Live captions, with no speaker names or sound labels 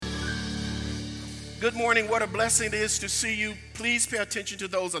Good morning. What a blessing it is to see you. Please pay attention to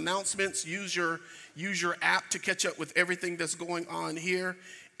those announcements. Use your app to catch up with everything that's going on here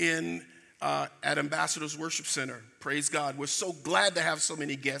at Ambassadors Worship Center. Praise God. We're so glad to have so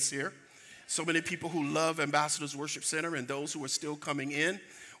many guests here. So many people who love Ambassadors Worship Center and those who are still coming in.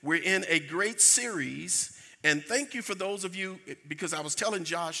 We're in a great series. And thank you for those of you, because I was telling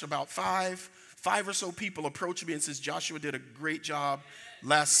Josh about five or so people approached me and says, Joshua did a great job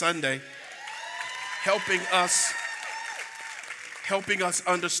last Sunday helping us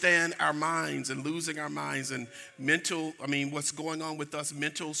understand our minds and losing our minds and what's going on with us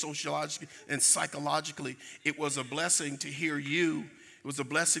mental, sociologically, and psychologically. It was a blessing to hear you. It was a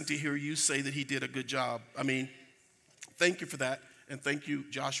blessing to hear you say that he did a good job. Thank you for that. And thank you,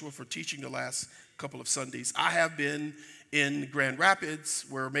 Joshua, for teaching the last couple of Sundays. I have been in Grand Rapids,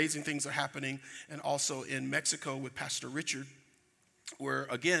 where amazing things are happening, and also in Mexico with Pastor Richard, where,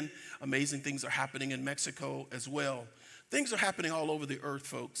 again, amazing things are happening in Mexico as well. Things are happening all over the earth,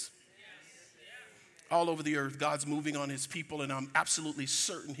 folks. All over the earth. God's moving on his people, and I'm absolutely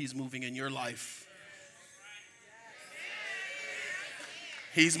certain he's moving in your life.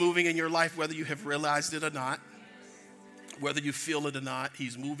 He's moving in your life whether you have realized it or not. Whether you feel it or not,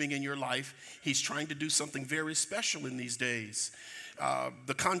 he's moving in your life. He's trying to do something very special in these days.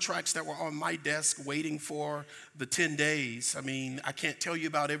 The contracts that were on my desk waiting for the 10 days, I can't tell you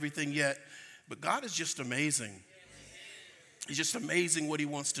about everything yet, but God is just amazing. He's just amazing what he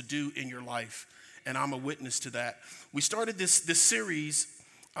wants to do in your life, and I'm a witness to that. We started this series,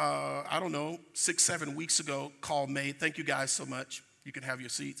 6-7 weeks ago, called Made. Thank you guys so much. You can have your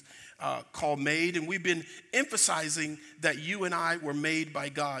seats. Called Made, and we've been emphasizing that you and I were made by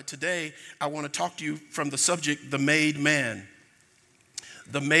God. Today, I want to talk to you from the subject, the made man.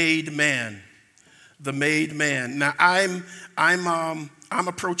 The made man. The made man. Now, I'm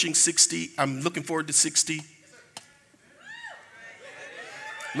approaching 60. I'm looking forward to 60.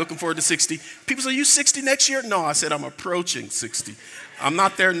 Looking forward to 60. People say, are you 60 next year? No, I said I'm approaching 60. I'm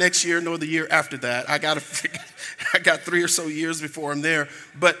not there next year nor the year after that. I got 3 or so years before I'm there.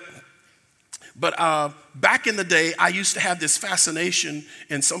 But back in the day, I used to have this fascination,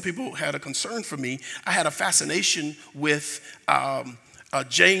 and some people had a concern for me. I had a fascination with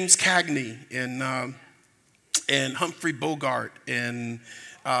James Cagney and Humphrey Bogart and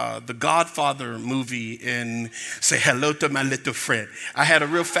the Godfather movie and Say Hello to My Little Friend. I had a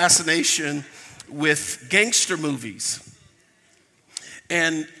real fascination with gangster movies.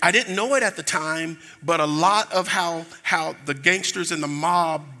 And I didn't know it at the time, but a lot of how the gangsters and the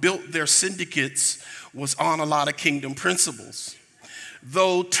mob built their syndicates was on a lot of kingdom principles.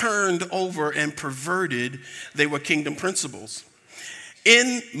 Though turned over and perverted, they were kingdom principles.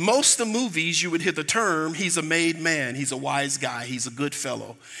 In most of the movies, you would hear the term, he's a made man, he's a wise guy, he's a good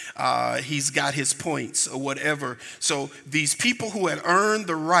fellow, he's got his points or whatever. So these people who had earned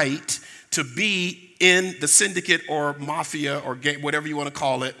the right to be in the syndicate or mafia or whatever you want to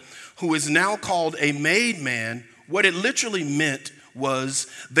call it, who is now called a made man, what it literally meant was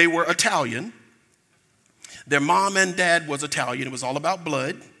they were Italian. Their mom and dad was Italian. It was all about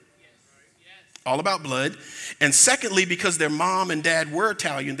blood. All about blood. And secondly, because their mom and dad were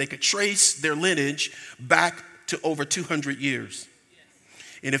Italian, they could trace their lineage back to over 200 years.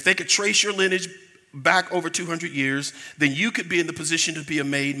 And if they could trace your lineage back over 200 years, then you could be in the position to be a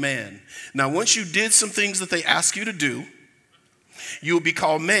made man. Now, once you did some things that they asked you to do, you would be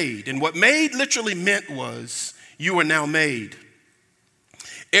called made. And what made literally meant was you are now made.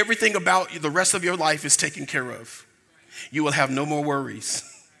 Everything about the rest of your life is taken care of. You will have no more worries.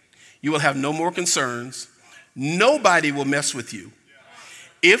 You will have no more concerns. Nobody will mess with you.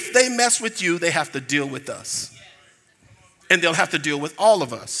 If they mess with you, they have to deal with us. And they'll have to deal with all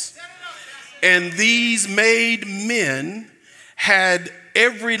of us. And these made men had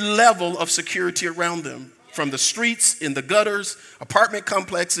every level of security around them. From the streets, in the gutters, apartment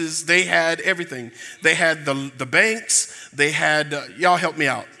complexes, they had everything. They had the banks. They had, y'all help me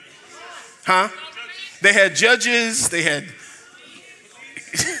out. Huh? They had judges. They had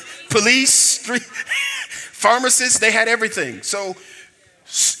police, street, pharmacists, they had everything. So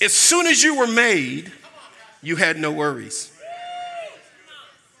as soon as you were made, you had no worries.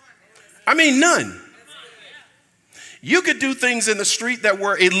 None. You could do things in the street that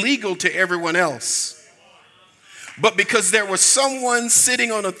were illegal to everyone else. But because there was someone sitting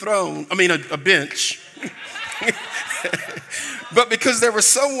on a throne, a bench. But because there was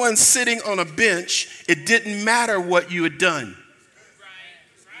someone sitting on a bench, it didn't matter what you had done.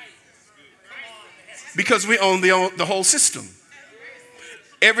 Because we own the whole system.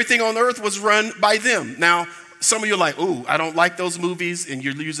 Everything on earth was run by them. Now, some of you are like, ooh, I don't like those movies, and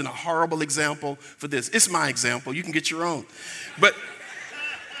you're using a horrible example for this. It's my example. You can get your own. But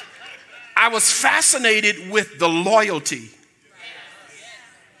I was fascinated with the loyalty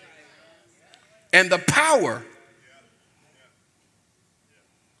and the power,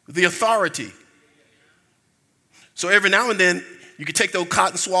 the authority. So every now and then, you could take those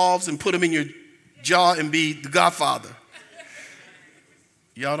cotton swabs and put them in your jaw and be the Godfather.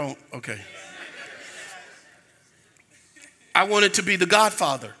 Y'all don't? Okay. I wanted to be the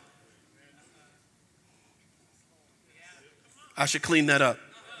Godfather. I should clean that up.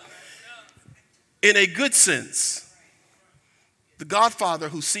 In a good sense, the Godfather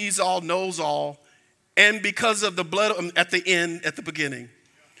who sees all, knows all, and because of the blood at the beginning,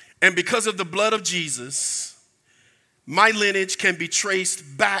 and because of the blood of Jesus, my lineage can be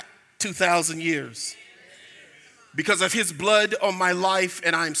traced back 2,000 years. Because of his blood on my life,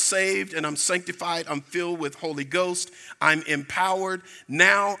 and I'm saved and I'm sanctified, I'm filled with Holy Ghost, I'm empowered.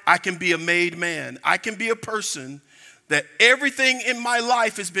 Now I can be a made man. I can be a person that everything in my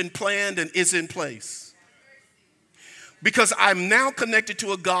life has been planned and is in place. Because I'm now connected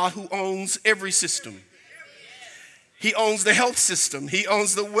to a God who owns every system. He owns the health system. He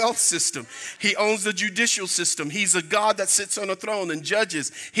owns the wealth system. He owns the judicial system. He's a God that sits on a throne and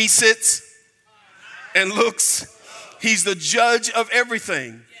judges. He sits and looks. He's the judge of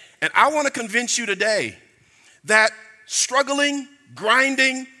everything. And I want to convince you today that struggling,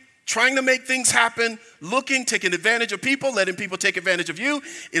 grinding, trying to make things happen, looking, taking advantage of people, letting people take advantage of you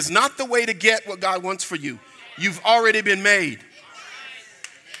is not the way to get what God wants for you. You've already been made.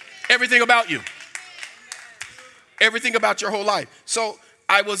 Everything about you. Everything about your whole life. So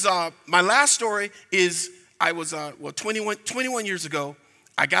I was, my last story is I was, 21 years ago,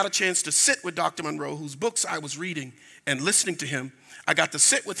 I got a chance to sit with Dr. Monroe, whose books I was reading and listening to him. I got to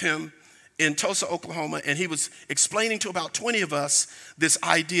sit with him in Tulsa, Oklahoma, and he was explaining to about 20 of us this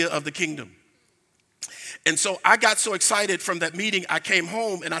idea of the kingdom. And so I got so excited from that meeting, I came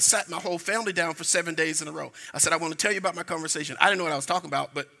home and I sat my whole family down for 7 days in a row. I said, I want to tell you about my conversation. I didn't know what I was talking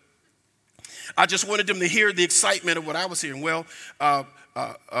about, but I just wanted them to hear the excitement of what I was hearing. Well,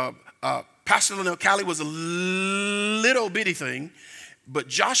 Pastor Linnell Cali was a little bitty thing, but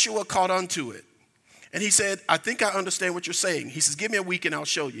Joshua caught on to it. And he said, I think I understand what you're saying. He says, give me a week and I'll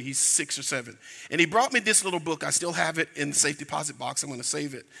show you. He's 6 or 7. And he brought me this little book. I still have it in the safe deposit box. I'm going to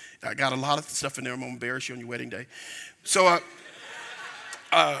save it. I got a lot of stuff in there. I'm going to embarrass you on your wedding day. So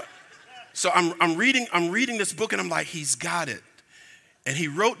I'm reading this book and I'm like, he's got it. And he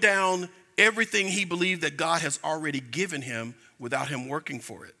wrote down everything he believed that God has already given him without him working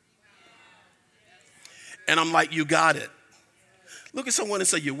for it. And I'm like, you got it. Look at someone and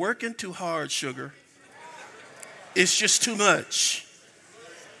say, you're working too hard, sugar. It's just too much.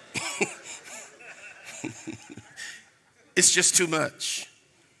 It's just too much.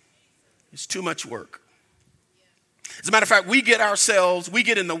 It's too much work. As a matter of fact, we get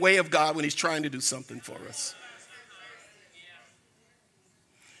in the way of God when he's trying to do something for us.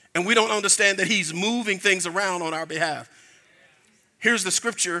 And we don't understand that he's moving things around on our behalf. Here's the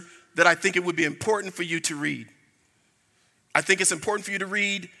scripture that I think it would be important for you to read. I think it's important for you to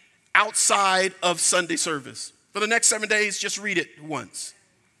read outside of Sunday service. For the next 7 days, just read it once.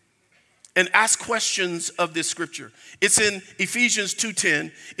 And ask questions of this scripture. It's in Ephesians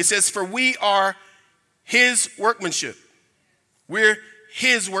 2:10. It says, for we are his workmanship. We're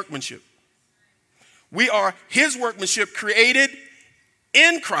his workmanship. We are his workmanship created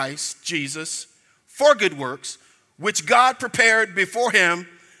in Christ Jesus for good works, which God prepared before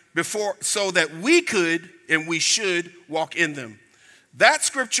so that we could and we should walk in them. That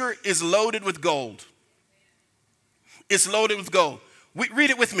scripture is loaded with gold. It's loaded with gold. Read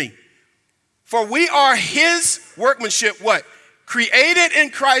it with me. For we are his workmanship, what? Created in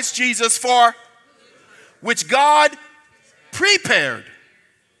Christ Jesus for which God prepared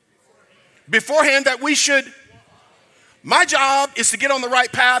beforehand that we should. My job is to get on the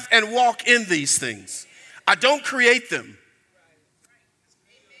right path and walk in these things. I don't create them.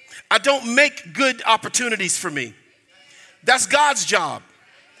 I don't make good opportunities for me. That's God's job.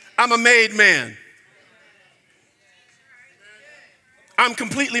 I'm a made man. I'm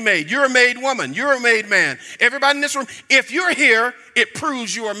completely made. You're a made woman. You're a made man. Everybody in this room, if you're here, it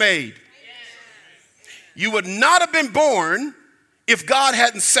proves you are made. You would not have been born if God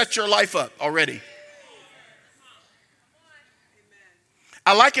hadn't set your life up already.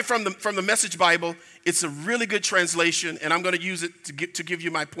 I like it from the Message Bible. It's a really good translation, and I'm going to use it to give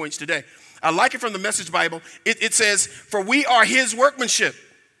you my points today. I like it from the Message Bible. It says, for we are his workmanship,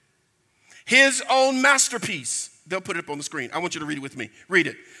 his own masterpiece. They'll put it up on the screen. I want you to read it with me. Read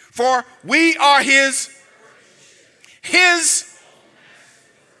it. For we are his.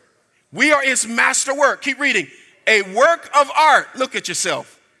 We are his masterwork. Keep reading. A work of art. Look at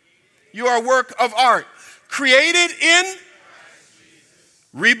yourself. You are a work of art. Created in,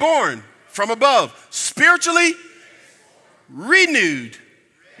 reborn from above, spiritually renewed,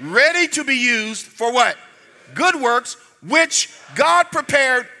 ready to be used for what? Good works, which God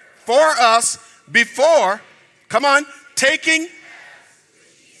prepared for us before, come on, taking,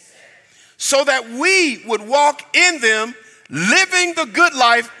 so that we would walk in them, living the good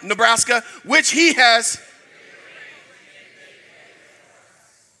life, Nebraska, which he has.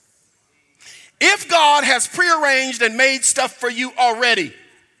 If God has prearranged and made stuff for you already,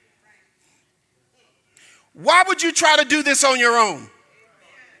 why would you try to do this on your own?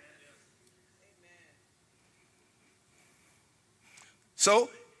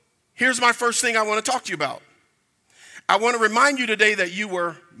 So, here's my first thing I want to talk to you about. I want to remind you today that you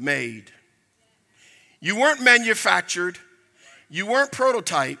were made. You weren't manufactured. You weren't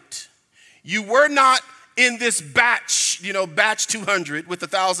prototyped. You were not in this batch, batch 200 with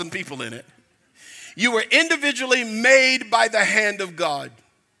 1,000 people in it. You were individually made by the hand of God.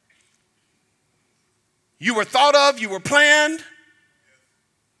 You were thought of, you were planned.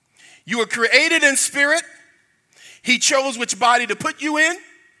 You were created in spirit. He chose which body to put you in.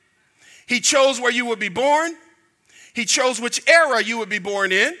 He chose where you would be born. He chose which era you would be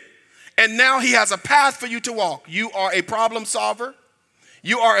born in. And now he has a path for you to walk. You are a problem solver.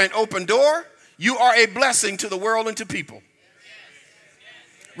 You are an open door. You are a blessing to the world and to people.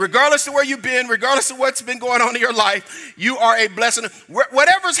 Regardless of where you've been, regardless of what's been going on in your life, you are a blessing.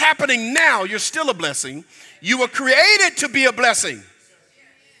 Whatever's happening now, you're still a blessing. You were created to be a blessing.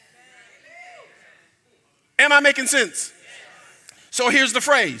 Am I making sense? So here's the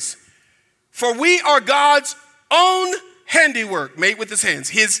phrase. For we are God's own handiwork, made with his hands.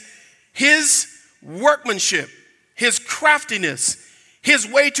 His workmanship, his craftiness, his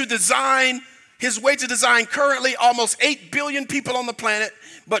way to design currently almost 8 billion people on the planet,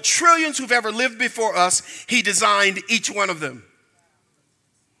 but trillions who've ever lived before us. He designed each one of them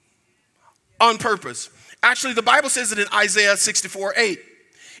on purpose. Actually, the Bible says it in Isaiah 64:8.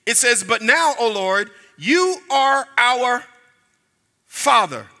 It says, but now, O Lord, you are our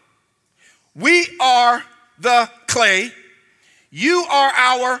Father. We are the clay. You are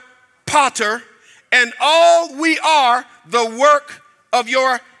our potter, and all we are the work of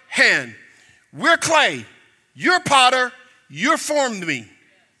your hand. We're clay. You're potter. You formed me.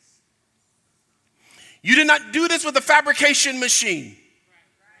 You did not do this with a fabrication machine.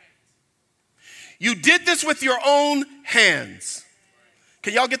 You did this with your own hands.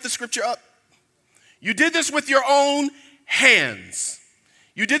 Can y'all get the scripture up? You did this with your own hands.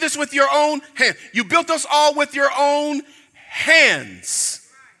 You did this with your own hands. You built us all with your own hands.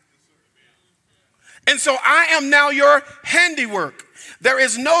 And so I am now your handiwork. There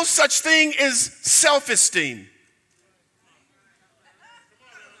is no such thing as self-esteem.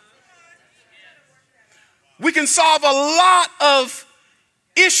 We can solve a lot of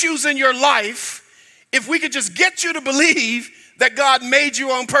issues in your life if we could just get you to believe that God made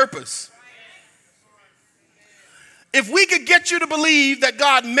you on purpose. If we could get you to believe that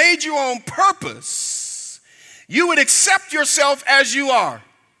God made you on purpose, you would accept yourself as you are.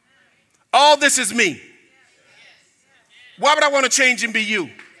 All this is me. Why would I want to change and be you?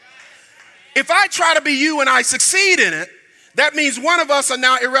 If I try to be you and I succeed in it, that means one of us are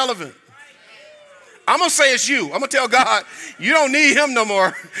now irrelevant. I'm going to say it's you. I'm going to tell God, you don't need him no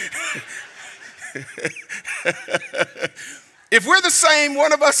more. If we're the same,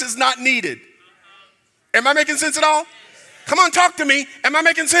 one of us is not needed. Am I making sense at all? Come on, talk to me. Am I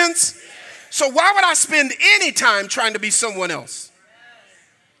making sense? So why would I spend any time trying to be someone else?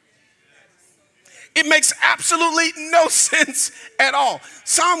 It makes absolutely no sense at all.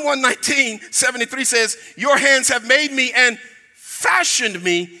 Psalm 119:73 says, your hands have made me and fashioned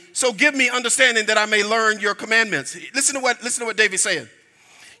me, so give me understanding that I may learn your commandments. Listen to what David's saying.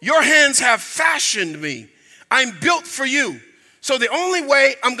 Your hands have fashioned me. I'm built for you. So the only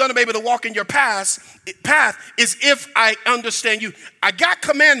way I'm going to be able to walk in your path is if I understand you. I got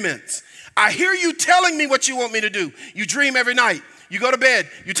commandments. I hear you telling me what you want me to do. You dream every night. You go to bed.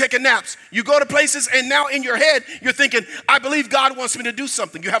 You take naps. You go to places, and now in your head, you're thinking, I believe God wants me to do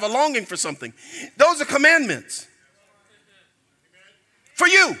something. You have a longing for something. Those are commandments for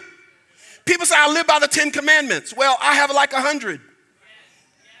you. People say, I live by the 10 commandments. Well, I have like 100.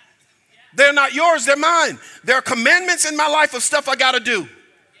 They're not yours, they're mine. There are commandments in my life of stuff I got to do.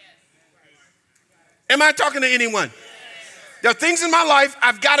 Am I talking to anyone? There are things in my life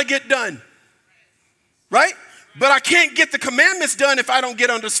I've got to get done. Right? But I can't get the commandments done if I don't get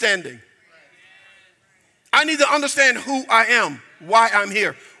understanding. I need to understand who I am, why I'm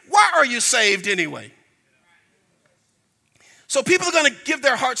here. Why are you saved anyway? So people are going to give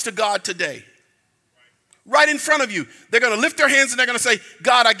their hearts to God today. Right in front of you. They're going to lift their hands and they're going to say,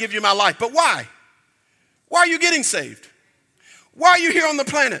 God, I give you my life. But why? Why are you getting saved? Why are you here on the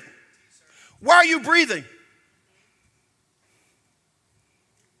planet? Why are you breathing?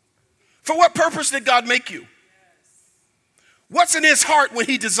 For what purpose did God make you? What's in his heart when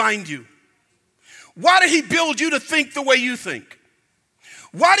he designed you? Why did he build you to think the way you think?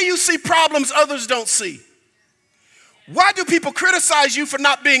 Why do you see problems others don't see? Why do people criticize you for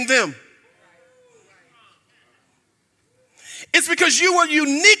not being them? It's because you were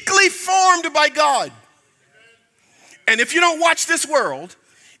uniquely formed by God. And if you don't watch this world,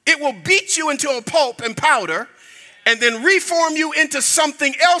 it will beat you into a pulp and powder and then reform you into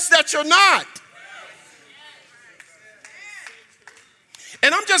something else that you're not.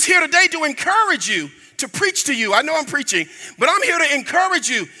 And I'm just here today to encourage you, to preach to you. I know I'm preaching, but I'm here to encourage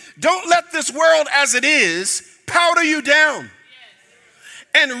you. Don't let this world as it is powder you down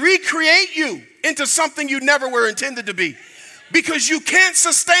and recreate you into something you never were intended to be. Because you can't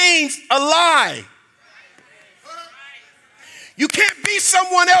sustain a lie. You can't be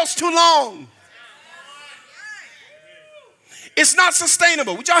someone else too long. It's not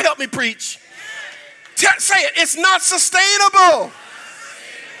sustainable. Would y'all help me preach? Say it. It's not sustainable.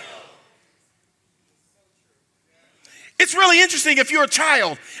 It's really interesting if you're a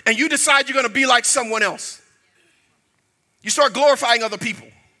child and you decide you're going to be like someone else. You start glorifying other people.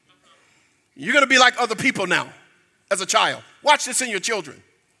 You're going to be like other people now as a child. Watch this in your children.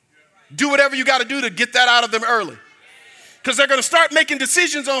 Do whatever you got to do to get that out of them early. Because they're going to start making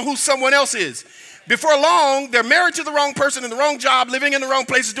decisions on who someone else is. Before long, they're married to the wrong person in the wrong job, living in the wrong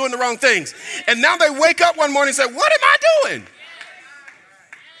places, doing the wrong things. And now they wake up one morning and say, what am I doing?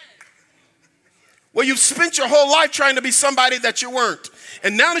 Well, you've spent your whole life trying to be somebody that you weren't.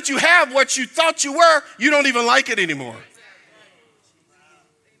 And now that you have what you thought you were, you don't even like it anymore.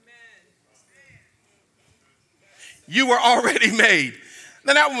 You were already made.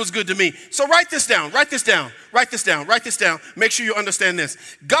 Now that one was good to me. So write this down, write this down, write this down, write this down. Make sure you understand this.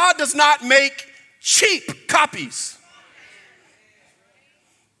 God does not make cheap copies.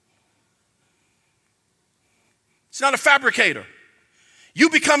 It's not a fabricator. You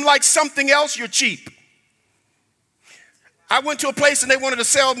become like something else, you're cheap. I went to a place and they wanted to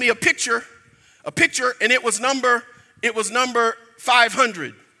sell me a picture, and it was number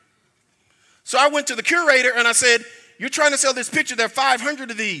 500. So I went to the curator and I said, you're trying to sell this picture, there are 500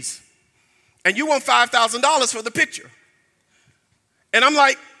 of these, and you want $5,000 for the picture. And I'm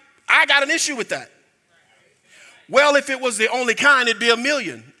like, I got an issue with that. Well, if it was the only kind, it'd be $1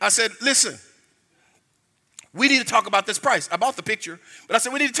 million. I said, listen, we need to talk about this price. I bought the picture, but I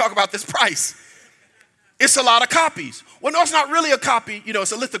said, we need to talk about this price. It's a lot of copies. Well, no, it's not really a copy. You know,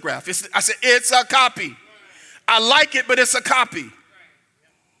 it's a lithograph. I said, it's a copy. I like it, but it's a copy.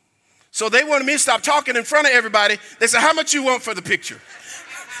 So they wanted me to stop talking in front of everybody. They said, how much you want for the picture?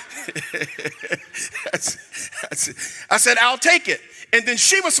 I said, I'll take it. And then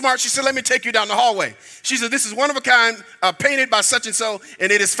she was smart. She said, let me take you down the hallway. She said, this is one of a kind, painted by such and so,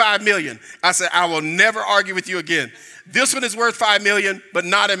 and it is $5 million. I said, I will never argue with you again. This one is worth $5 million, but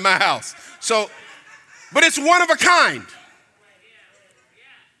not in my house. So, but it's one of a kind.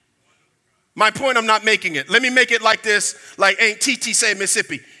 My point, I'm not making it. Let me make it like this, like Aunt TT say in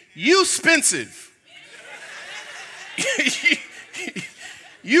Mississippi. You expensive.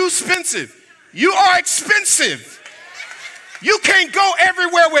 You expensive. You are expensive. You can't go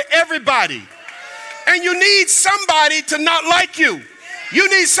everywhere with everybody. And you need somebody to not like you. You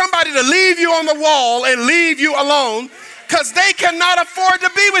need somebody to leave you on the wall and leave you alone because they cannot afford to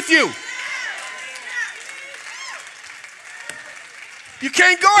be with you. You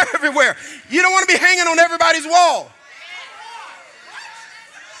can't go everywhere. You don't want to be hanging on everybody's wall.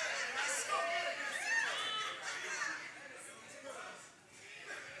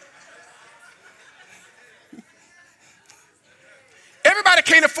 Everybody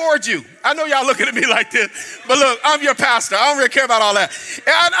can't afford you. I know y'all looking at me like this, but look, I'm your pastor. I don't really care about all that.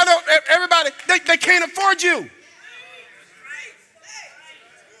 I know everybody, they can't afford you.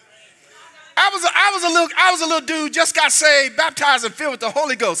 I was a little dude, just got saved, baptized and filled with the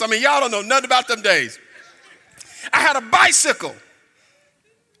Holy Ghost. I mean, y'all don't know nothing about them days. I had a bicycle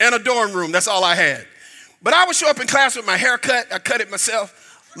and a dorm room. That's all I had. But I would show up in class with my hair cut. I cut it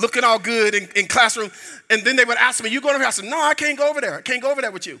myself, looking all good in classroom. And then they would ask me, you going over here? I said, no, I can't go over there. I can't go over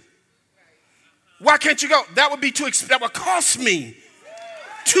there with you. Why can't you go? That would be too expensive. That would cost me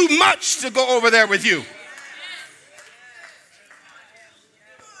too much to go over there with you.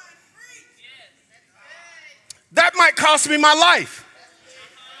 That might cost me my life.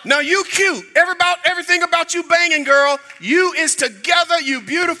 Now you cute. Everything about you banging, girl. You is together, you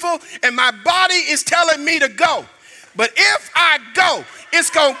beautiful, and my body is telling me to go. But if I go, it's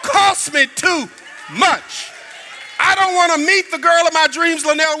going to cost me too much. I don't want to meet the girl of my dreams,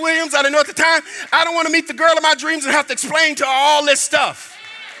 Linnell Williams. I didn't know at the time. I don't want to meet the girl of my dreams and have to explain to her all this stuff.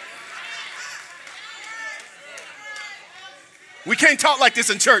 We can't talk like this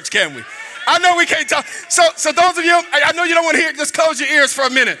in church, can we? I know we can't talk. So those of you, I know you don't want to hear it, just close your ears for a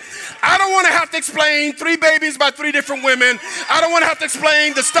minute. I don't want to have to explain 3 babies by 3 different women. I don't want to have to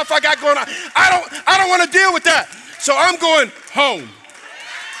explain the stuff I got going on. I don't want to deal with that. So I'm going home.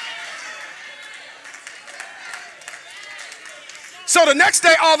 So the next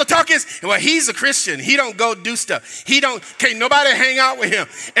day, all the talk is, well, he's a Christian. He don't go do stuff. Can't nobody hang out with him.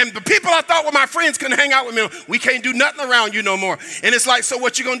 And the people I thought were my friends couldn't hang out with me. We can't do nothing around you no more. And it's like, so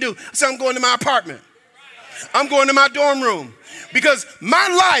what you gonna do? So I'm going to my apartment. I'm going to my dorm room. Because my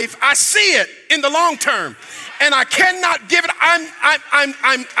life, I see it in the long term. And I cannot give it,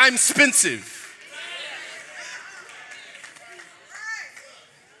 I'm expensive.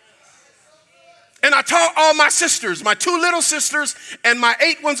 And I taught all my sisters, my 2 little sisters and my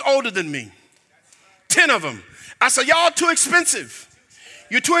 8 ones older than me, 10 of them. I said, y'all too expensive.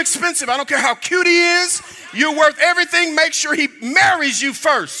 You're too expensive. I don't care how cute he is. You're worth everything. Make sure he marries you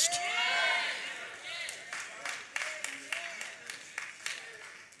first.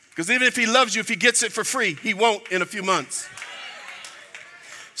 Because even if he loves you, if he gets it for free, he won't in a few months.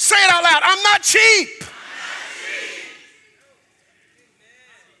 Say it out loud. I'm not cheap.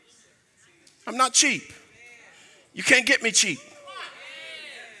 I'm not cheap. You can't get me cheap.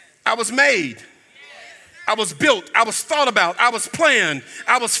 I was made. I was built. I was thought about. I was planned.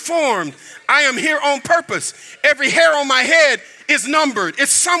 I was formed. I am here on purpose. Every hair on my head is numbered.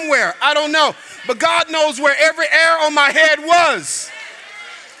 It's somewhere. I don't know. But God knows where every hair on my head was.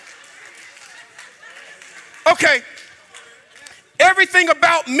 Okay. Everything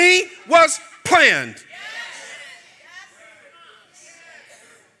about me was planned.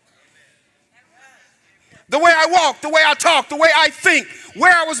 The way I walk, the way I talk, the way I think,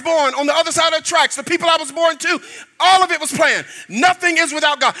 where I was born, on the other side of the tracks, the people I was born to, all of it was planned. Nothing is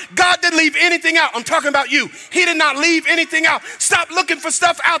without God. God didn't leave anything out. I'm talking about you. He did not leave anything out. Stop looking for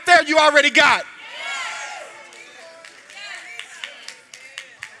stuff out there you already got.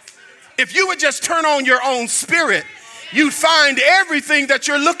 If you would just turn on your own spirit, you'd find everything that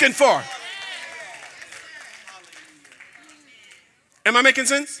you're looking for. Am I making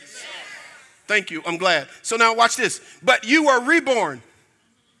sense? Thank you. I'm glad. So now watch this. But you were reborn.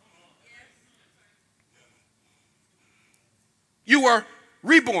 You were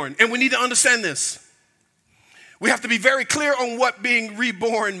reborn. And we need to understand this. We have to be very clear on what being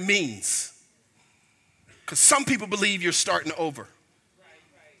reborn means. Because some people believe you're starting over.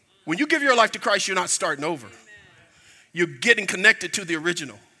 When you give your life to Christ, you're not starting over. You're getting connected to the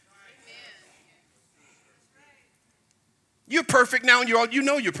original. You're perfect now, and you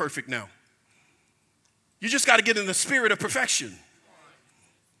know you're perfect now. You just got to get in the spirit of perfection.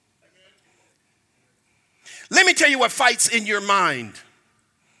 Let me tell you what fights in your mind.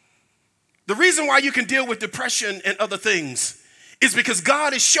 The reason why you can deal with depression and other things is because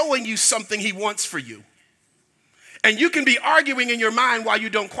God is showing you something he wants for you. And you can be arguing in your mind why you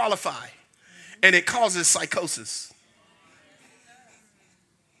don't qualify. And it causes psychosis.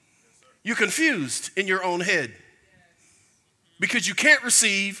 You're confused in your own head because you can't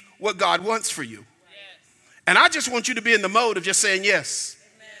receive what God wants for you. And I just want you to be in the mode of just saying yes.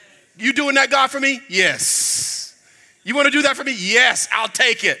 Amen. You doing that, God, for me? Yes. You want to do that for me? Yes, I'll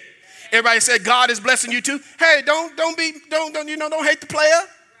take it. Everybody said God is blessing you too. Hey, don't hate the player.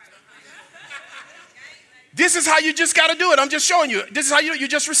 This is how you just got to do it. I'm just showing you. This is how you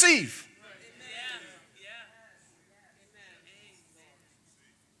just receive.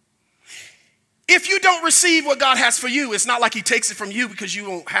 If you don't receive what God has for you, it's not like he takes it from you because you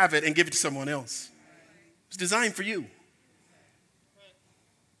won't have it and give it to someone else. It's designed for you.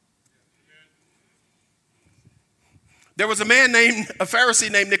 There was a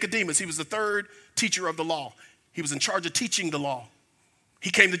Pharisee named Nicodemus. He was the 3rd teacher of the law. He was in charge of teaching the law.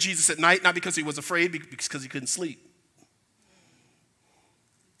 He came to Jesus at night, not because he was afraid, because he couldn't sleep.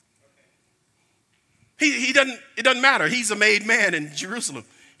 It doesn't matter. He's a made man in Jerusalem.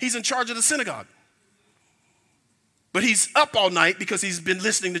 He's in charge of the synagogue. But he's up all night because he's been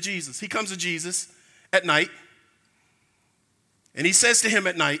listening to Jesus. He comes to Jesus at night, and he says to him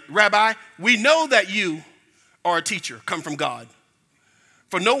at night, Rabbi, we know that you are a teacher, come from God.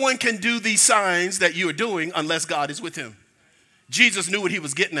 For no one can do these signs that you are doing unless God is with him. Jesus knew what he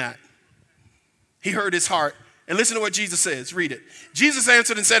was getting at. He heard his heart, And listen to what Jesus says. Read it. Jesus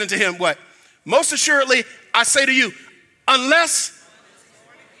answered and said unto him, what? Most assuredly, I say to you, unless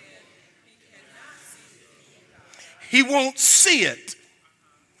he won't see it,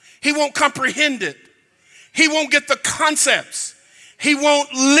 he won't comprehend it, he won't get the concepts, he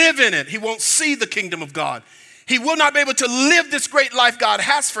won't live in it, he won't see the kingdom of God. He will not be able to live this great life God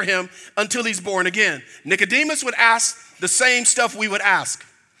has for him until he's born again. Nicodemus would ask the same stuff we would ask.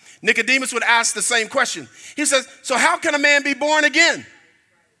 Nicodemus would ask the same question. He says, so how can a man be born again?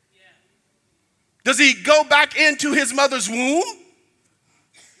 Does he go back into his mother's womb?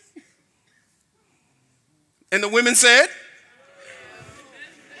 And the women said,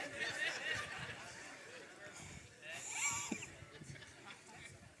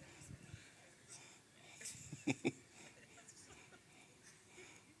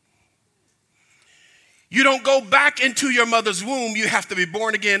 you don't go back into your mother's womb. You have to be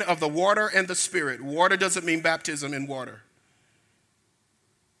born again of the water and the Spirit. Water doesn't mean baptism in water.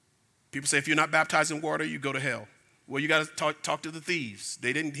 People say if you're not baptized in water, you go to hell. Well, you got to talk to the thieves.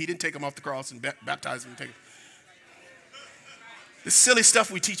 He didn't take them off the cross and baptize them. This silly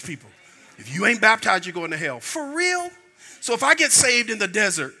stuff we teach people. If you ain't baptized, you're going to hell. For real? So if I get saved in the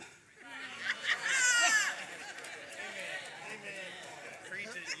desert,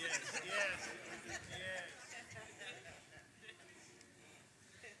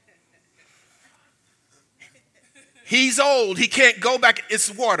 he's old. He can't go back.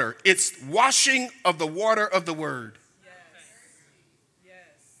 It's water. It's washing of the water of the word. Yes.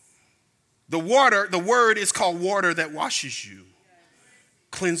 The water, the word is called water that washes you,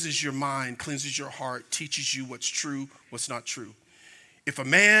 cleanses your mind, cleanses your heart, teaches you what's true, what's not true. If a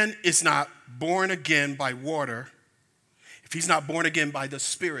man is not born again by water, if he's not born again by the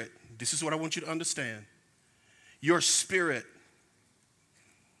Spirit, this is what I want you to understand. Your spirit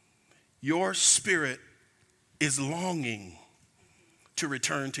is longing to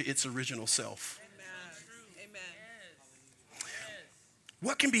return to its original self. Amen.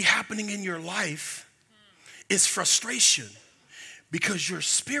 What can be happening in your life is frustration because your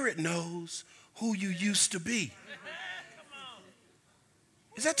spirit knows who you used to be.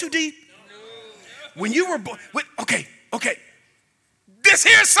 Is that too deep? When you were born, okay. This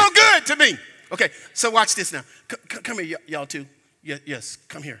here is so good to me. Okay, so watch this now. Come here, y'all two. Yes,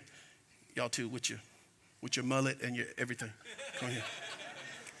 come here. Y'all two with your mullet and your everything. Come here.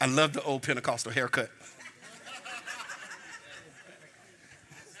 I love the old Pentecostal haircut.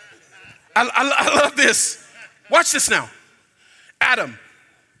 I love this. Watch this now. Adam.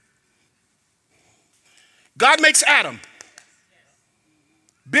 God makes Adam.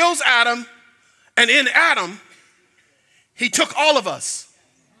 Builds Adam. And in Adam, he took all of us.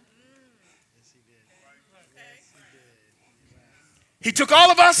 He took all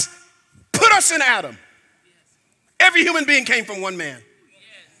of us, put us in Adam. Every human being came from one man.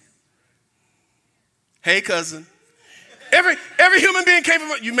 Hey, cousin. Every human being came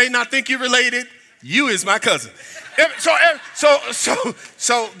from, you may not think you're related. You is my cousin.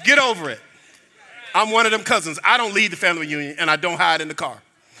 So get over it. I'm one of them cousins. I don't lead the family reunion and I don't hide in the car.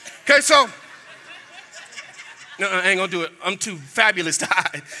 Okay, so, no, I ain't gonna do it. I'm too fabulous to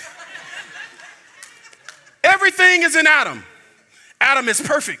hide. Everything is in Adam. Adam is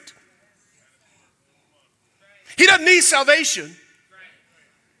perfect. He doesn't need salvation.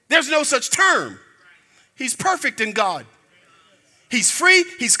 There's no such term. He's perfect in God. He's free,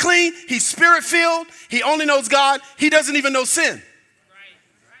 he's clean, he's spirit-filled. He only knows God. He doesn't even know sin.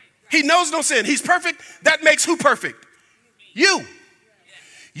 He knows no sin. He's perfect. That makes who perfect? You.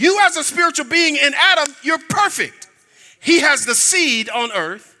 You as a spiritual being in Adam, you're perfect. He has the seed on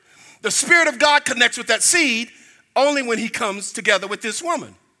earth. The Spirit of God connects with that seed only when he comes together with this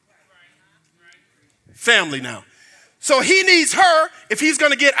woman. Family now. So he needs her if he's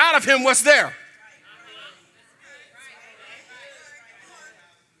going to get out of him what's there.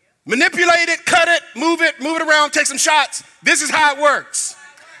 Manipulate it, cut it, move it around, take some shots. This is how it works.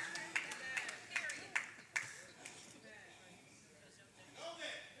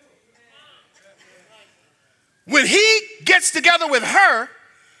 When he gets together with her,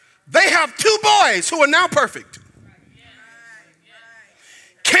 they have two boys who are now perfect.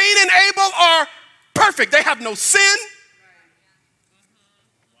 Cain and Abel are perfect. They have no sin.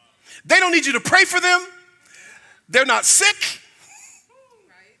 They don't need you to pray for them. They're not sick.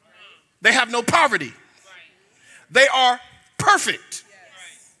 They have no poverty. They are perfect.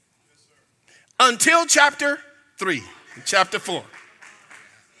 Until chapter 3, chapter 4.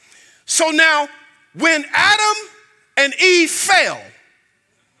 So now, when Adam and Eve fell,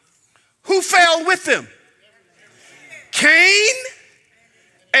 who fell with them? Cain,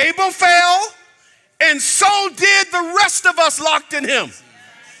 Abel fell, And so did the rest of us locked in him.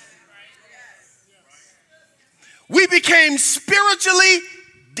 We became spiritually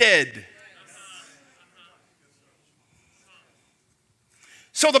dead.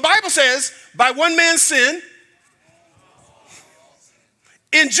 So the Bible says, by one man's sin,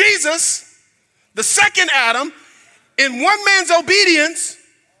 in Jesus, the second Adam, in one man's obedience,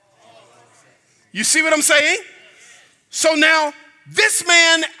 you see what I'm saying? So now, this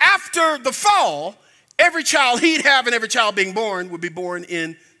man, after the fall, every child he'd have and every child being born would be born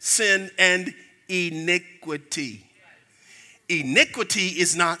in sin and iniquity. Iniquity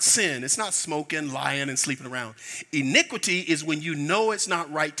is not sin. It's not smoking, lying, and sleeping around. Iniquity is when you know it's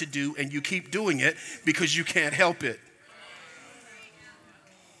not right to do and you keep doing it because you can't help it.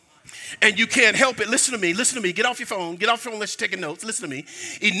 And you can't help it. Listen to me. Get off your phone. Let's take notes. Listen to me.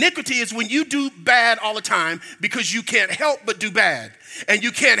 Iniquity is when you do bad all the time because you can't help but do bad. And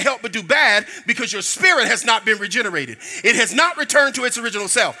you can't help but do bad because your spirit has not been regenerated. It has not returned to its original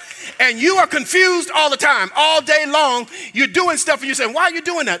self. And you are confused all the time. All day long, you're doing stuff and you're saying, why are you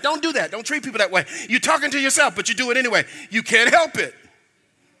doing that? Don't do that. Don't treat people that way. You're talking to yourself, but you do it anyway. You can't help it.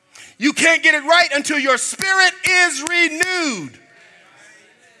 You can't get it right until your spirit is renewed.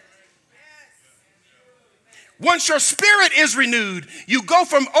 Once your spirit is renewed, you go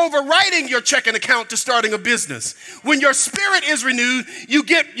from overwriting your checking account to starting a business. When your spirit is renewed,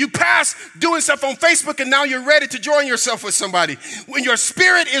 you pass doing stuff on Facebook and now you're ready to join yourself with somebody. When your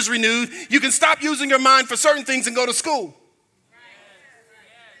spirit is renewed, you can stop using your mind for certain things and go to school.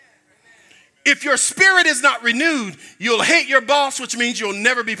 If your spirit is not renewed, you'll hate your boss, which means you'll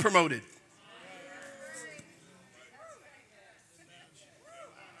never be promoted.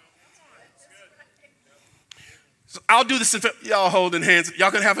 So I'll do this. Y'all holding hands.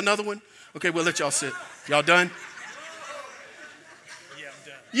 Y'all gonna have another one? Okay, we'll let y'all sit. Y'all done? Yeah, I'm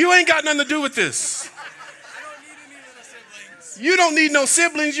done. You ain't got nothing to do with this. I don't need any little siblings. You don't need no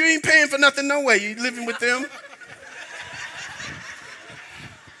siblings. You ain't paying for nothing no way. You living with them.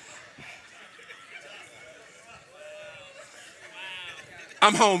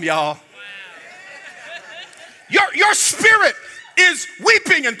 I'm home, y'all. Your spirit is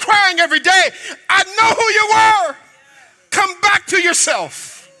weeping and crying every day. I know who you were. Come back to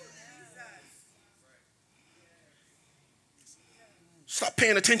yourself. Stop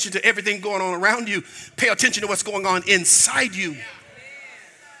paying attention to everything going on around you. Pay attention to what's going on inside you.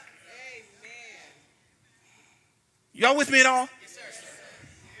 Y'all with me at all?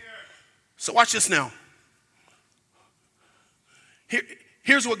 So watch this now.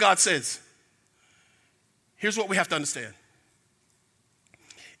 Here's what God says. Here's what we have to understand.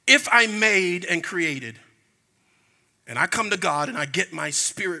 If I'm made and created, and I come to God and I get my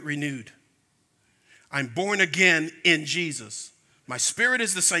spirit renewed, I'm born again in Jesus. My spirit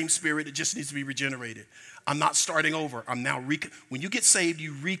is the same spirit. It just needs to be regenerated. I'm not starting over. I'm now, when you get saved,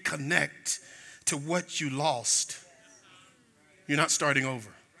 you reconnect to what you lost. You're not starting over.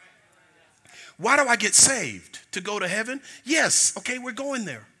 Why do I get saved? To go to heaven? Yes, okay, we're going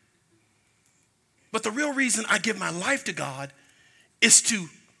there. But the real reason I give my life to God is to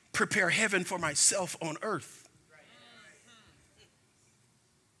prepare heaven for myself on earth.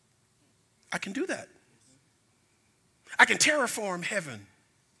 I can do that. I can terraform heaven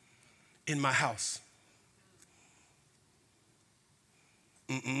in my house.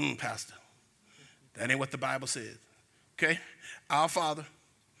 Pastor, that ain't what the Bible says. Okay? Our Father,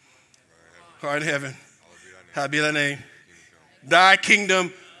 who art in heaven, hallowed be thy name. Thy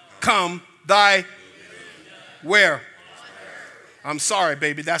kingdom come, thy where? I'm sorry,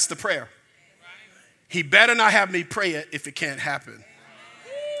 baby, that's the prayer. He better not have me pray it if it can't happen.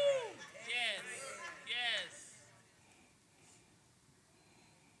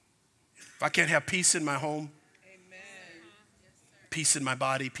 If I can't have peace in my home, peace in my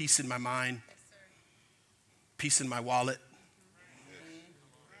body, peace in my mind, peace in my wallet,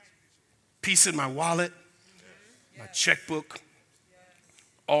 peace in my wallet, my checkbook,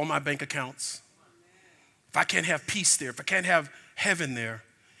 all my bank accounts. If I can't have peace there, if I can't have heaven there,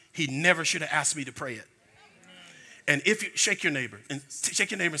 he never should have asked me to pray it. And if you shake your neighbor and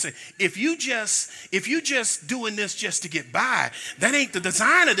say, if you just doing this just to get by, that ain't the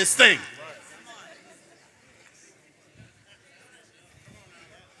design of this thing.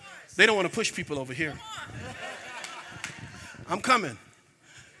 They don't want to push people over here. I'm coming.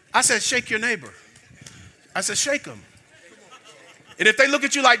 I said, shake your neighbor. I said, shake them. And if they look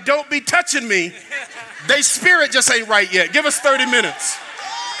at you like, don't be touching me, their spirit just ain't right yet. Give us 30 minutes.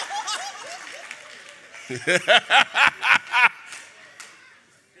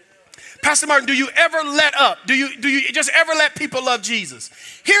 Pastor Martin, do you ever let up? Do you just ever let people love Jesus?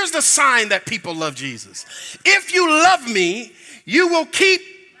 Here's the sign that people love Jesus. If you love me, you will keep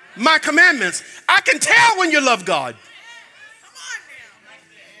my commandments. I can tell when you love God.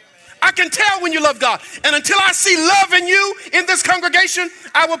 I can tell when you love God. And until I see love in you in this congregation,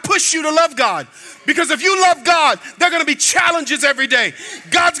 I will push you to love God. Because if you love God, there are going to be challenges every day.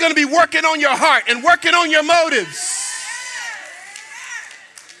 God's going to be working on your heart and working on your motives.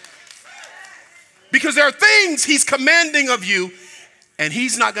 Because there are things he's commanding of you, and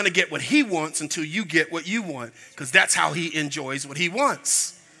he's not going to get what he wants until you get what you want, because that's how he enjoys what he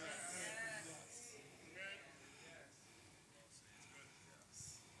wants.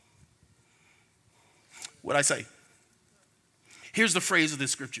 What'd I say? Here's the phrase of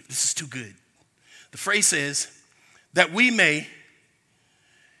this scripture. This is too good. The phrase says that we may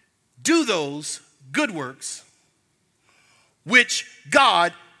do those good works which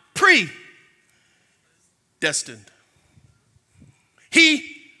God predestined. He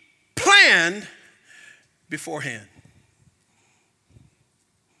planned beforehand.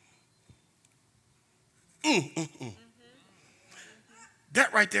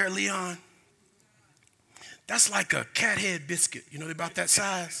 That right there, Leon, that's like a cat head biscuit. You know about that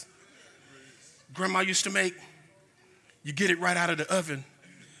size? Grandma used to make. You get it right out of the oven.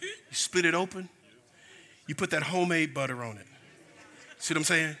 You split it open. You put that homemade butter on it. See what I'm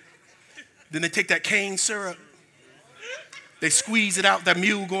saying? Then they take that cane syrup. They squeeze it out, that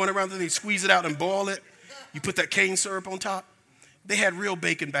mule going around there, they squeeze it out and boil it. You put that cane syrup on top. They had real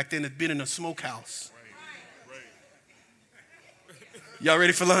bacon back then that'd been in a smokehouse. Y'all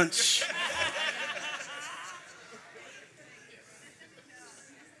ready for lunch?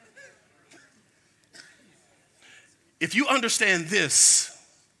 If you understand this,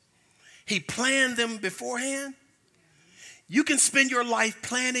 he planned them beforehand. You can spend your life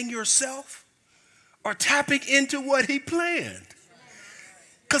planning yourself or tapping into what he planned.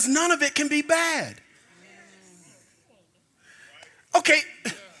 Because none of it can be bad. Okay,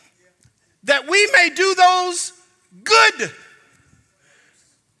 that we may do those good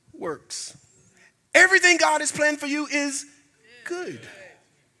works. Everything God has planned for you is good.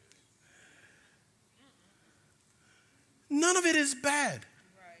 None of it is bad.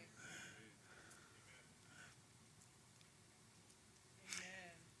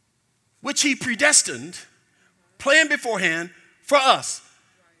 Which he predestined, planned beforehand for us.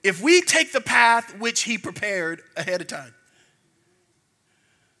 If we take the path which he prepared ahead of time,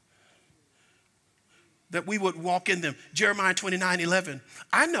 that we would walk in them. Jeremiah 29:11.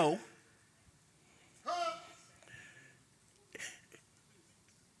 I know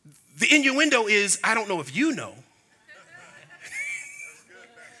the innuendo is, I don't know if you know.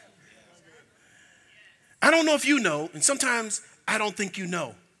 I don't know if you know, and sometimes I don't think you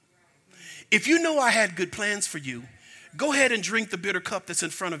know. If you know I had good plans for you, go ahead and drink the bitter cup that's in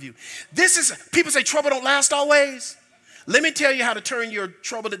front of you. People say trouble don't last always. Let me tell you how to turn your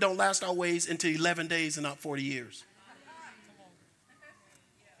trouble that don't last always into 11 days and not 40 years.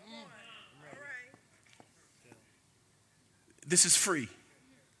 This is free.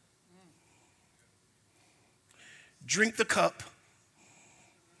 Drink the cup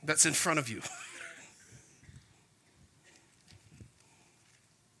that's in front of you.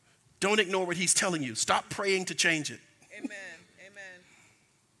 Don't ignore what he's telling you. Stop praying to change it. Amen. Amen.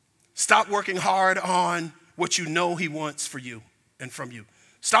 Stop working hard on what you know he wants for you and from you.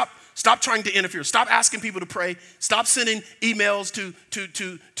 Stop trying to interfere. Stop asking people to pray. Stop sending emails to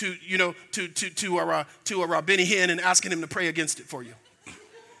Benny Hinn and asking him to pray against it for you.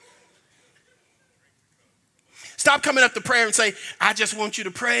 Stop coming up to prayer and say, I just want you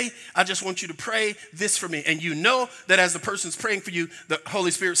to pray. I just want you to pray this for me. And you know that as the person's praying for you, the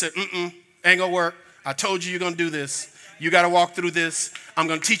Holy Spirit said, ain't gonna work. I told you you're gonna do this. You got to walk through this. I'm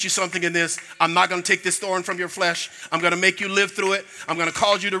going to teach you something in this. I'm not going to take this thorn from your flesh. I'm going to make you live through it. I'm going to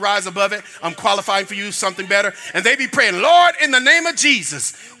cause you to rise above it. I'm qualifying for you something better. And they be praying, Lord, in the name of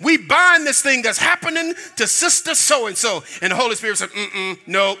Jesus, we bind this thing that's happening to sister so-and-so. And the Holy Spirit said,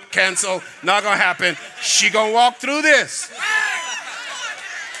 nope, cancel, not going to happen. She going to walk through this.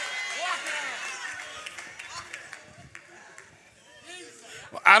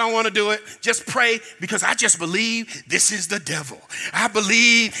 I don't want to do it. Just pray because I just believe this is the devil. I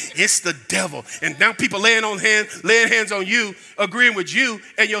believe it's the devil. And now people laying hands on you, agreeing with you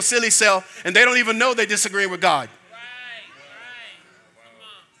and your silly self, and they don't even know they're disagreeing with God.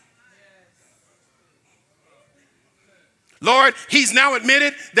 Lord, he's now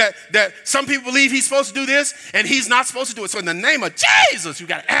admitted that some people believe he's supposed to do this and he's not supposed to do it. So in the name of Jesus, you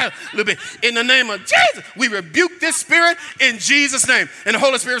got to add a little bit. In the name of Jesus, we rebuke this spirit in Jesus' name. And the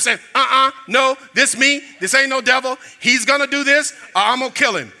Holy Spirit saying, no, this me. This ain't no devil. He's going to do this or I'm going to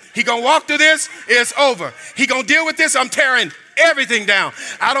kill him. He going to walk through this. It's over. He going to deal with this. I'm tearing everything down.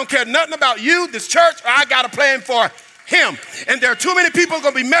 I don't care nothing about you, this church. I got a plan for him. And there are too many people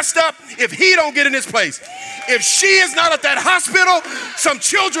going to be messed up if he don't get in his place. If she is not at that hospital, some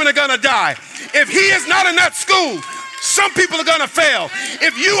children are going to die. If he is not in that school, some people are going to fail.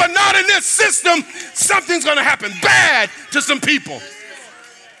 If you are not in this system, something's going to happen bad to some people.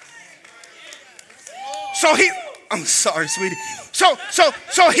 So I'm sorry, sweetie. So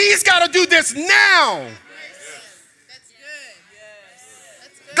he's got to do this now.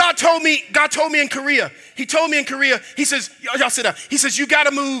 God told me in Korea. He told me in Korea, he says, y'all sit down. He says, you got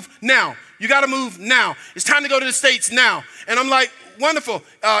to move now. You got to move now. It's time to go to the States now. And I'm like, wonderful.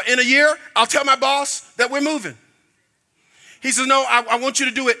 In a year, I'll tell my boss that we're moving. He says, no, I want you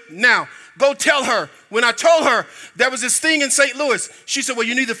to do it now. Go tell her. When I told her there was this thing in St. Louis, she said, well,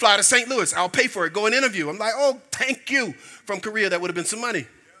 you need to fly to St. Louis. I'll pay for it. Go and interview. I'm like, oh, thank you. From Korea, that would have been some money.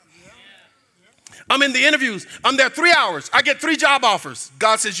 I'm in the interviews. I'm there 3 hours. I get 3 job offers.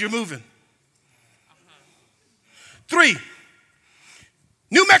 God says, you're moving. 3,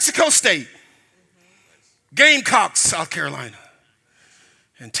 New Mexico State, Gamecocks, South Carolina,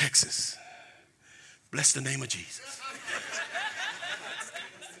 and Texas. Bless the name of Jesus.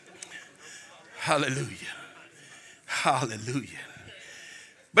 Hallelujah. Hallelujah.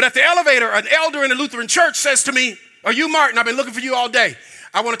 But at the elevator, an elder in the Lutheran church says to me, are you Martin? I've been looking for you all day.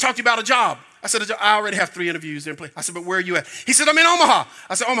 I want to talk to you about a job. I said, I already have 3 interviews in place. I said, but where are you at? He said, I'm in Omaha.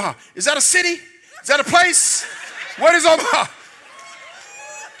 I said, Omaha. Is that a city? Is that a place? What is Omaha?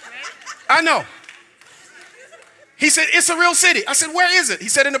 I know. He said, it's a real city. I said, where is it? He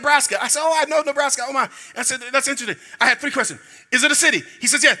said, in Nebraska. I said, oh, I know Nebraska. Omaha. I said, that's interesting. I had 3 questions. Is it a city? He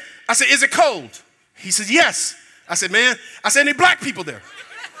says, yes. I said, is it cold? He says, yes. I said, man. I said, any black people there?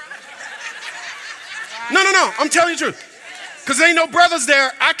 No. I'm telling you the truth. Because there ain't no brothers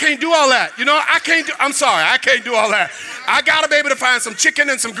there. I can't do all that. You know, I'm sorry. I can't do all that. I got to be able to find some chicken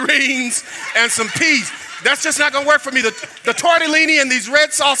and some greens and some peas. That's just not going to work for me. The tortellini and these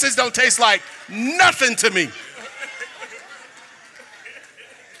red sauces don't taste like nothing to me.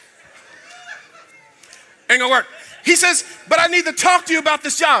 Ain't going to work. He says, but I need to talk to you about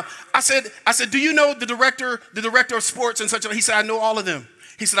this job. I said, do you know the director of sports and such? He said, I know all of them.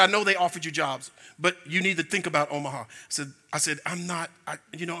 He said, I know they offered you jobs, but you need to think about Omaha. I said,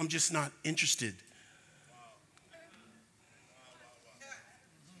 I'm just not interested.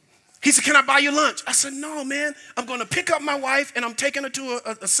 He said, can I buy you lunch? I said, no, man. I'm going to pick up my wife and I'm taking her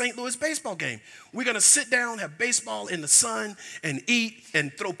to a St. Louis baseball game. We're going to sit down, have baseball in the sun and eat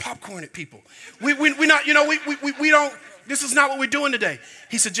and throw popcorn at people. We don't, this is not what we're doing today.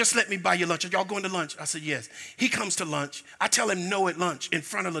 He said, just let me buy you lunch. Are y'all going to lunch? I said, yes. He comes to lunch. I tell him no at lunch in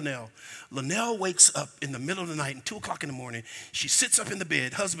front of Linnell. Linnell wakes up in the middle of the night at 2 o'clock in the morning. She sits up in the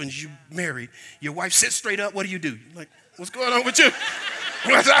bed. Husband, you married. Your wife sits straight up. What do? You're like, what's going on with you?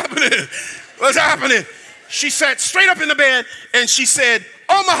 What's happening? What's happening? She sat straight up in the bed and she said,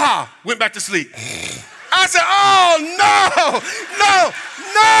 Omaha, went back to sleep. I said, oh,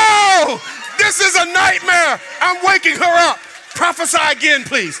 no. This is a nightmare. I'm waking her up. Prophesy again,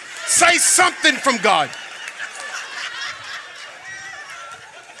 please. Say something from God.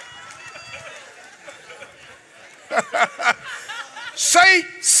 Say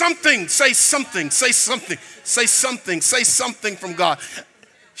something. Say something. Say something. Say something. Say something from God.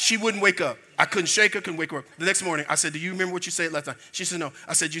 She wouldn't wake up. I couldn't shake her, couldn't wake her up. The next morning, I said, do you remember what you said last time? She said, no.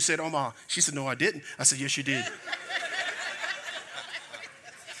 I said, you said Omaha. She said, no, I didn't. I said, yes, you did.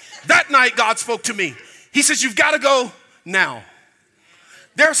 That night, God spoke to me. He says, you've got to go now.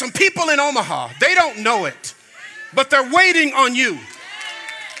 There are some people in Omaha. They don't know it, but they're waiting on you.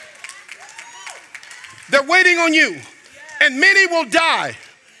 They're waiting on you. And many will die.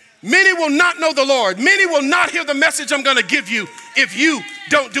 Many will not know the Lord. Many will not hear the message I'm going to give you if you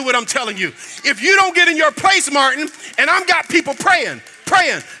don't do what I'm telling you. If you don't get in your place, Martin, and I've got people praying.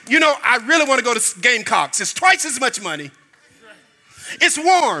 You know, I really want to go to Gamecocks. It's twice as much money. It's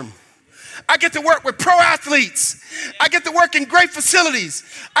warm. I get to work with pro athletes. I get to work in great facilities.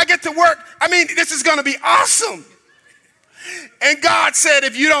 I get to work. This is going to be awesome. And God said,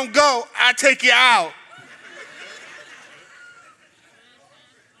 if you don't go, I take you out.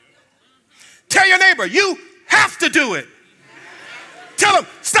 Tell your neighbor, you have to do it. Tell them,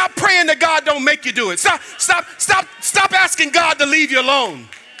 stop praying that God don't make you do it. Stop asking God to leave you alone.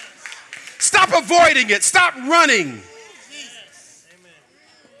 Stop avoiding it. Stop running.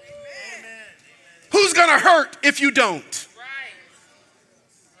 Who's going to hurt if you don't?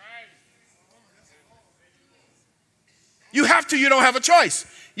 You have to, you don't have a choice.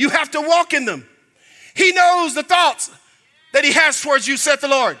 You have to walk in them. He knows the thoughts that he has towards you, saith the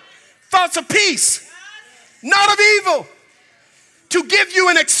Lord. Thoughts of peace, not of evil, to give you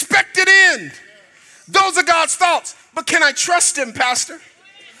an expected end. Those are God's thoughts. But can I trust him, Pastor?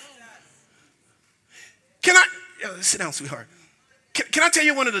 Can I, sit down, sweetheart. Can I tell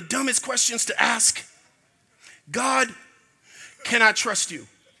you one of the dumbest questions to ask? God, can I trust you?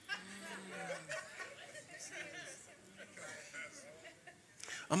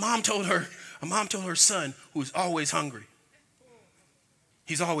 A mom told her son, who is always hungry.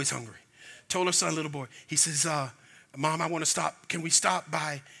 He's always hungry. Told her son, little boy, he says, Mom, I want to stop. Can we stop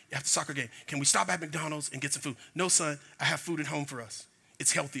by, after the soccer game, can we stop at McDonald's and get some food? No, son, I have food at home for us.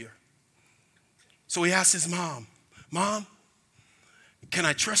 It's healthier. So he asked his mom, Mom, can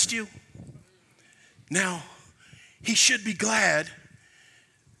I trust you? Now, he should be glad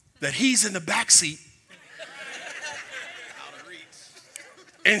that he's in the back seat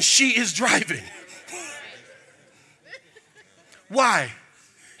and she is driving. Why?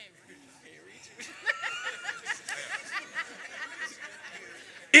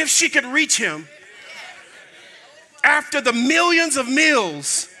 If she could reach him after the millions of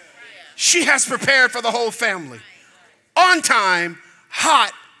meals she has prepared for the whole family, on time,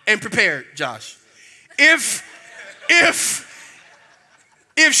 hot, and prepared, Josh. If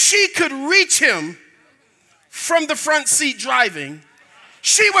she could reach him from the front seat driving,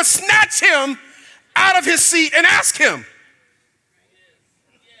 she would snatch him out of his seat and ask him,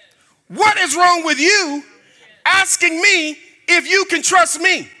 what is wrong with you asking me if you can trust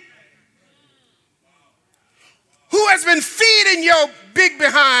me? Who has been feeding your big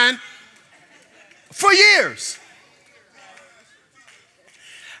behind for years?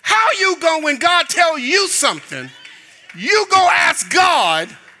 How you go when God tell you something, you go ask God,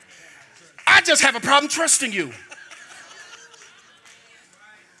 I just have a problem trusting you.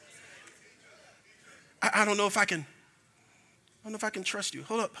 I don't know if I can trust you.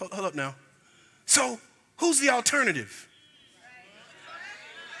 Hold up now. So who's the alternative?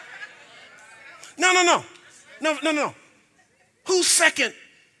 No. Who's second?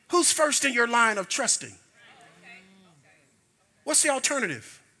 Who's first in your line of trusting? What's the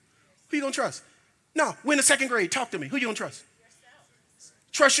alternative? Who you gonna trust? No, we're in the second grade. Talk to me. Who you gonna trust?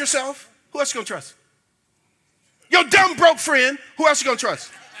 Trust yourself? Who else you gonna trust? Your dumb broke friend. Who else you gonna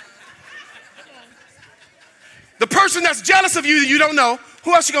trust? The person that's jealous of you that you don't know.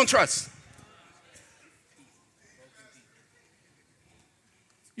 Who else you gonna trust?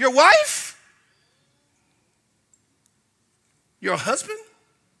 Your wife? Your husband?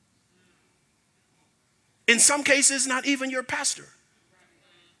 In some cases, not even your pastor.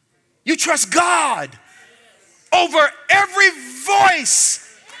 You trust God over every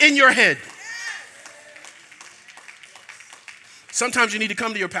voice in your head. Sometimes you need to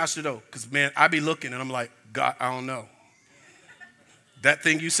come to your pastor though, because man, I be looking and I'm like, God, I don't know. That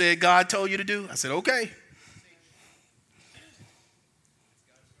thing you said God told you to do? I said, okay.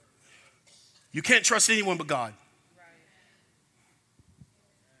 You can't trust anyone but God.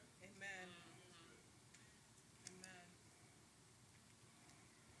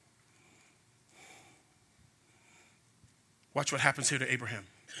 Watch what happens here to Abraham.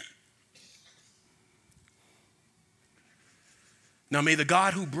 Now may the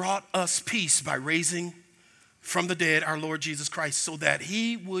God who brought us peace by raising from the dead our Lord Jesus Christ, so that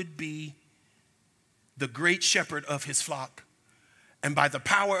he would be the great shepherd of his flock, and by the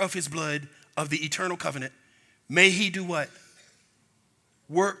power of his blood of the eternal covenant, may he do what?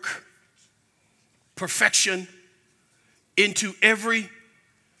 Work perfection into every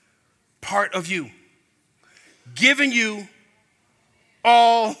part of you, giving you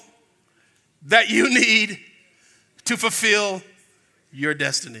all that you need to fulfill your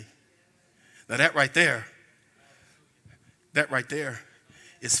destiny. Now that right there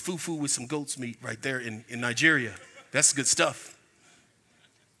is fufu with some goat's meat right there in Nigeria. That's good stuff.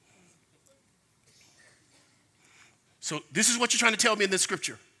 So this is what you're trying to tell me in this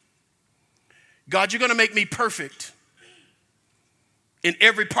scripture. God, you're going to make me perfect in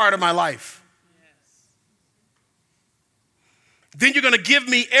every part of my life. Then you're going to give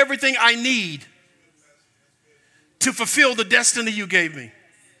me everything I need to fulfill the destiny you gave me.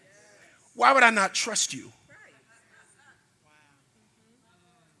 Why would I not trust you?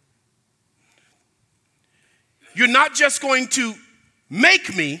 You're not just going to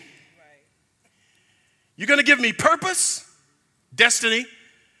make me. You're going to give me purpose, destiny,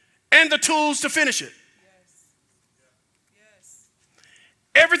 and the tools to finish it.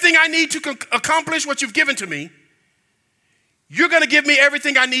 everything I need to accomplish what you've given to me, you're going to give me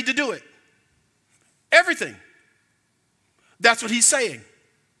everything I need to do it. Everything. That's what he's saying.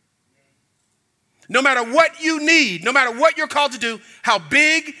 No matter what you need, no matter what you're called to do, how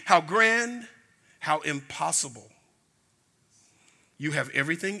big, how grand, how impossible, you have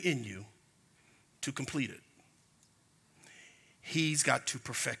everything in you to complete it. He's got to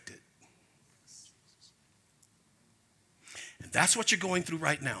perfect it. And that's what you're going through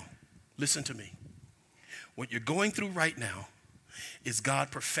right now. Listen to me. What you're going through right now is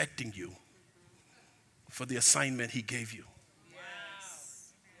God perfecting you for the assignment he gave you.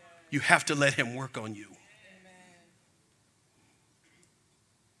 Yes. You have to let him work on you. Amen.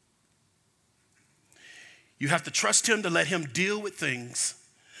 You have to trust him to let him deal with things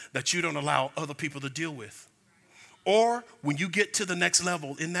that you don't allow other people to deal with. Or when you get to the next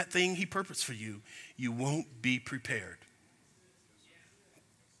level in that thing he purposed for you, you won't be prepared.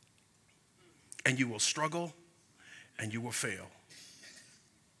 And you will struggle and you will fail.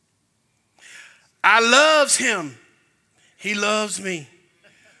 I loves him. He loves me.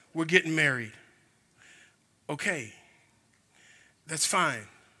 We're getting married. Okay, that's fine.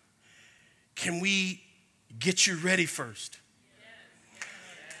 Can we get you ready first?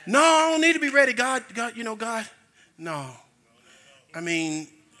 No, I don't need to be ready. God, God. No. I mean,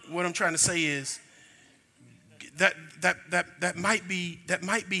 what I'm trying to say is that might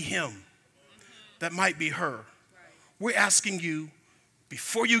be him. That might be her. We're asking you,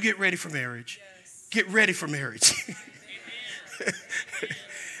 before you get ready for marriage, get ready for marriage.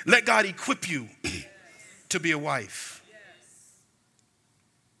 Let God equip you to be a wife.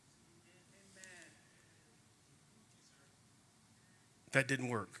 That didn't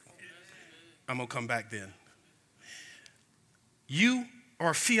work. I'm going to come back then. You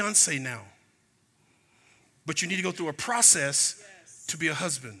are a fiance now, but you need to go through a process to be a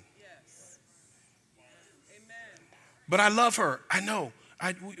husband. But I love her. I know.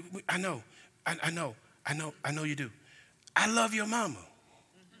 I know you do. I love your mama.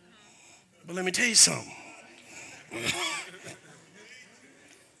 But let me tell you something.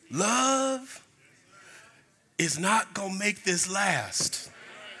 Love is not going to make this last.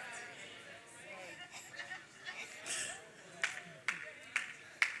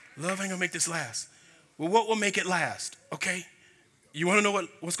 Love ain't going to make this last. Well, what will make it last? Okay? You want to know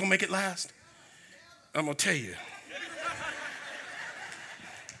what's going to make it last? I'm going to tell you.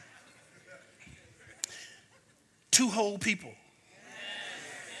 Two whole people.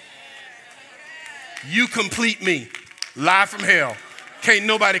 You complete me. Live from hell. Can't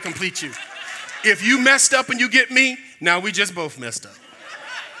nobody complete you. If you messed up and you get me, now we just both messed up.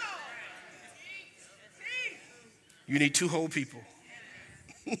 You need two whole people.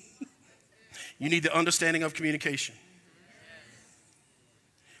 You need the understanding of communication.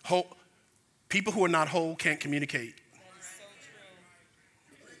 People who are not whole can't communicate.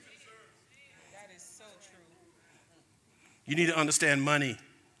 You need to understand money.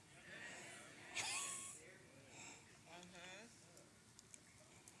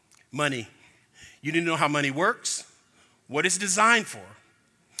 Money. You need to know how money works, what it's designed for.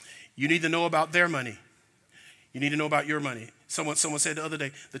 You need to know about their money. You need to know about your money. Someone said the other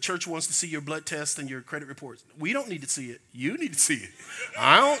day, the church wants to see your blood tests and your credit reports. We don't need to see it. You need to see it.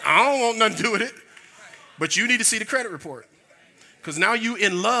 I don't want nothing to do with it. But you need to see the credit report. Because now you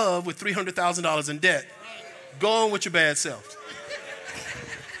in love with $300,000 in debt. Go on with your bad self.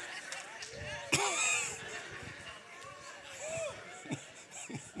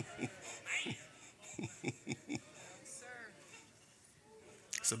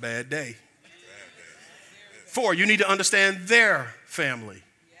 It's a bad day. 4, you need to understand their family.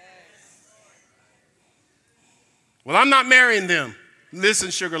 Well, I'm not marrying them. Listen,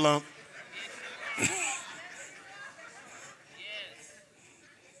 sugar lump.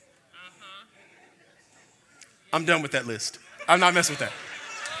 I'm done with that list. I'm not messing with that.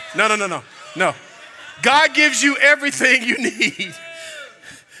 No. God gives you everything you need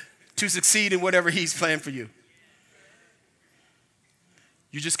to succeed in whatever he's planned for you.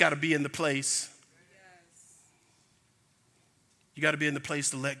 You just got to be in the place. You got to be in the place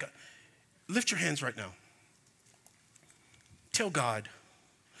to let God. Lift your hands right now. Tell God,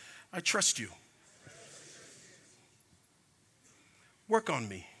 I trust you. Work on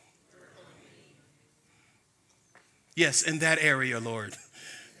me. Yes, in that area, Lord.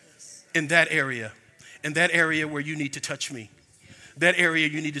 In that area where you need to touch me. That area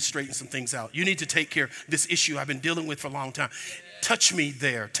you need to straighten some things out. You need to take care of this issue I've been dealing with for a long time. Touch me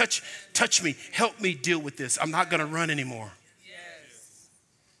there. Touch me. Help me deal with this. I'm not going to run anymore.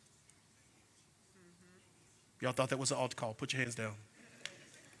 Y'all thought that was an altar call. Put your hands down.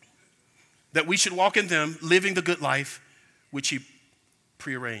 that we should walk in them, living the good life which he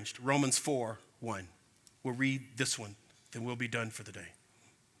prearranged. Romans 4:1. We'll read this one, then we'll be done for the day.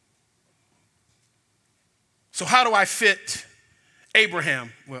 So how do I fit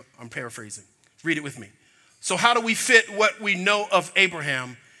Abraham? Well, I'm paraphrasing. Read it with me. So how do we fit what we know of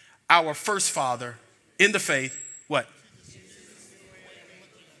Abraham, our first father in the faith? What?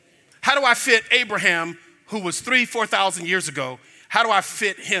 How do I fit Abraham, who was 4,000 years ago? How do I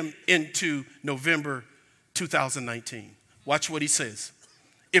fit him into November 2019? Watch what he says.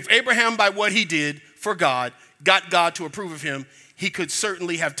 If Abraham, by what he did for God, got God to approve of him, he could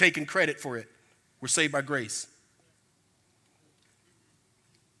certainly have taken credit for it. We're saved by grace.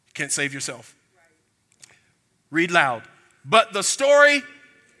 You can't save yourself. Read loud. But the story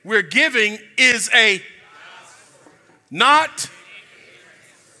we're giving is not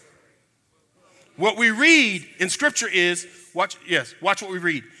what we read in Scripture is, watch what we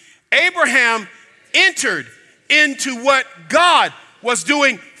read. Abraham entered into what God was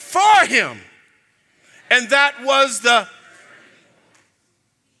doing for him. And that was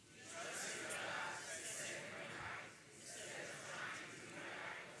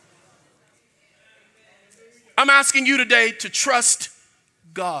I'm asking you today to trust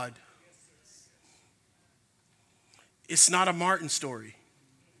God. It's not a Martin story.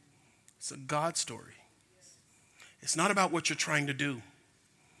 It's a God story. It's not about what you're trying to do.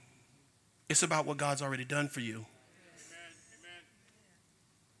 It's about what God's already done for you.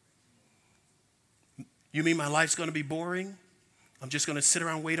 You mean my life's going to be boring? I'm just going to sit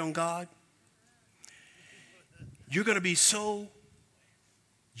around and wait on God? You're going to be so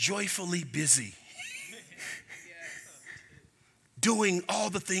joyfully busy doing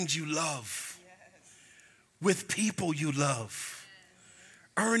all the things you love with people you love,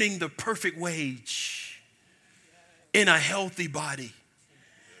 earning the perfect wage in a healthy body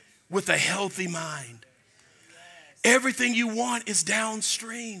with a healthy mind. Everything you want is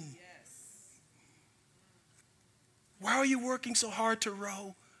downstream. Why are you working so hard to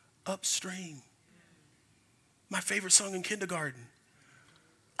row upstream? My favorite song in kindergarten.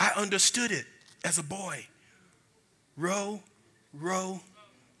 I understood it as a boy. Row, row,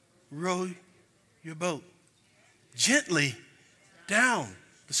 row your boat gently down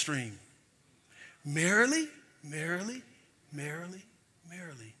the stream. Merrily, merrily, merrily,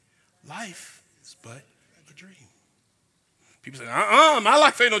 merrily. Life is but a dream. People say, my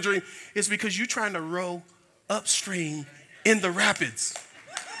life ain't no dream. It's because you're trying to row upstream in the rapids.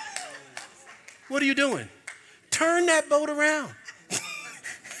 What are you doing? Turn that boat around.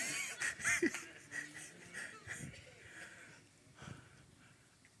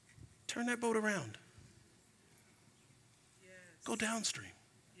 Turn that boat around. Yes. Go downstream.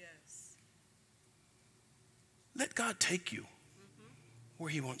 Yes. Let God take you where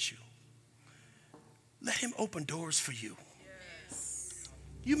he wants you. Let him open doors for you. Yes.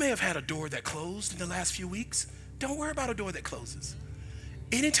 You may have had a door that closed in the last few weeks. Don't worry about a door that closes.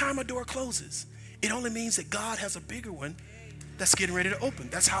 Anytime a door closes, it only means that God has a bigger one that's getting ready to open.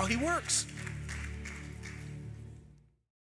 That's how he works.